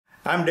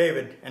I'm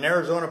David, an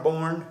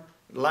Arizona-born,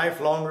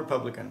 lifelong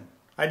Republican.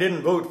 I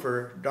didn't vote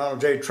for Donald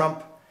J.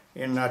 Trump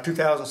in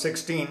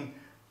 2016,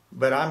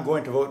 but I'm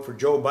going to vote for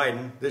Joe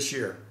Biden this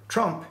year.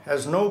 Trump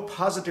has no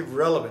positive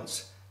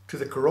relevance to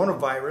the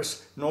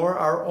coronavirus nor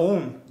our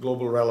own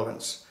global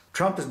relevance.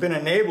 Trump has been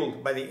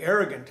enabled by the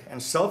arrogant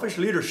and selfish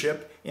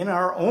leadership in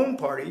our own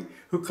party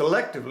who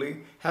collectively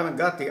haven't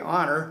got the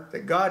honor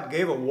that God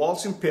gave a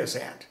waltzing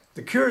pissant.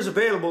 The cure is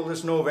available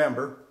this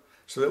November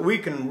so that we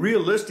can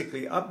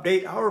realistically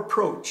update our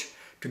approach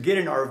to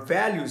getting our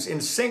values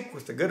in sync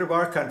with the good of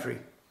our country.